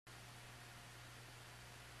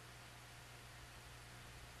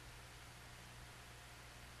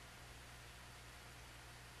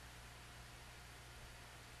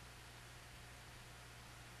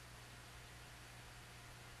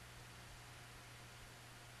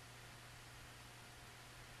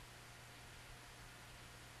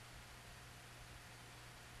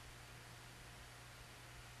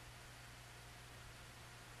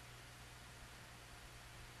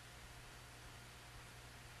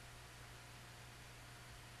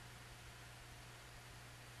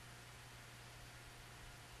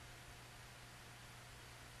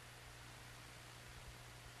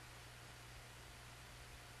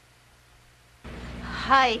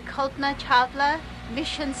Hi, Kalpana Chawla,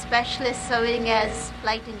 mission specialist serving as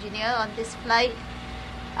flight engineer on this flight.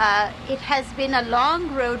 It has been a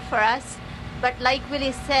long road for us, but like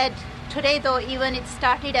Willie said, today though even it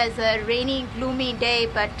started as a rainy, gloomy day,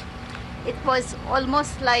 but it was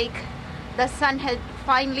almost like the sun had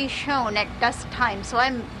finally shone at dusk time. So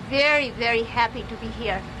I'm very, very happy to be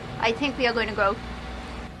here. I think we are going to go.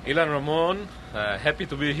 Ilan Ramon, happy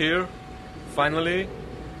to be here, finally.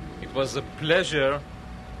 It was a pleasure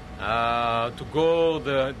to go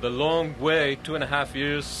the long way, 2.5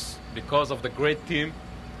 years, because of the great team,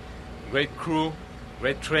 great crew,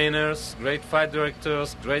 great trainers, great flight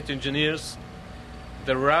directors, great engineers.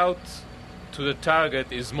 The route to the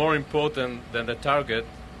target is more important than the target.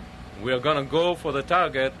 We are going to go for the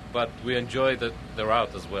target, but we enjoy the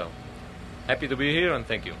route as well. Happy to be here, and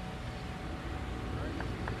thank you.